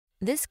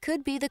This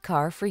could be the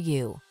car for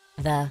you.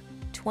 The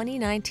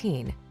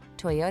 2019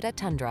 Toyota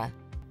Tundra.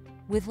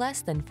 With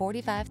less than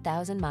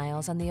 45,000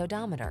 miles on the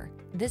odometer,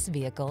 this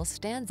vehicle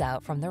stands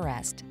out from the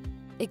rest.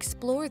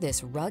 Explore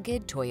this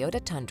rugged Toyota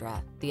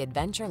Tundra, the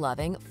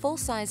adventure-loving,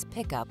 full-size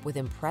pickup with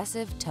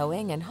impressive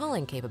towing and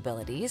hauling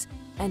capabilities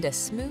and a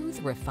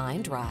smooth,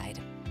 refined ride.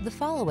 The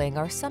following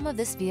are some of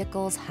this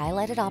vehicle's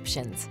highlighted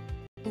options: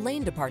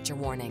 lane departure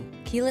warning,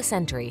 keyless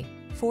entry,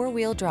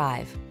 four-wheel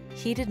drive,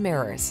 heated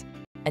mirrors,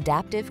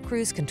 adaptive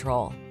cruise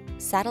control,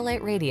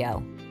 satellite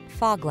radio,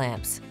 fog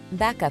lamps,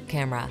 backup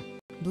camera,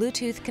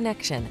 Bluetooth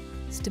connection,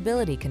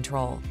 stability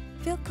control.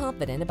 Feel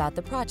confident about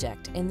the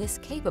project in this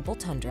capable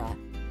Tundra.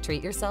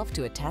 Treat yourself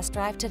to a test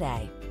drive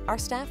today. Our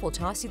staff will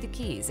toss you the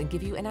keys and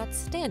give you an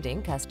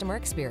outstanding customer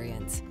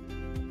experience.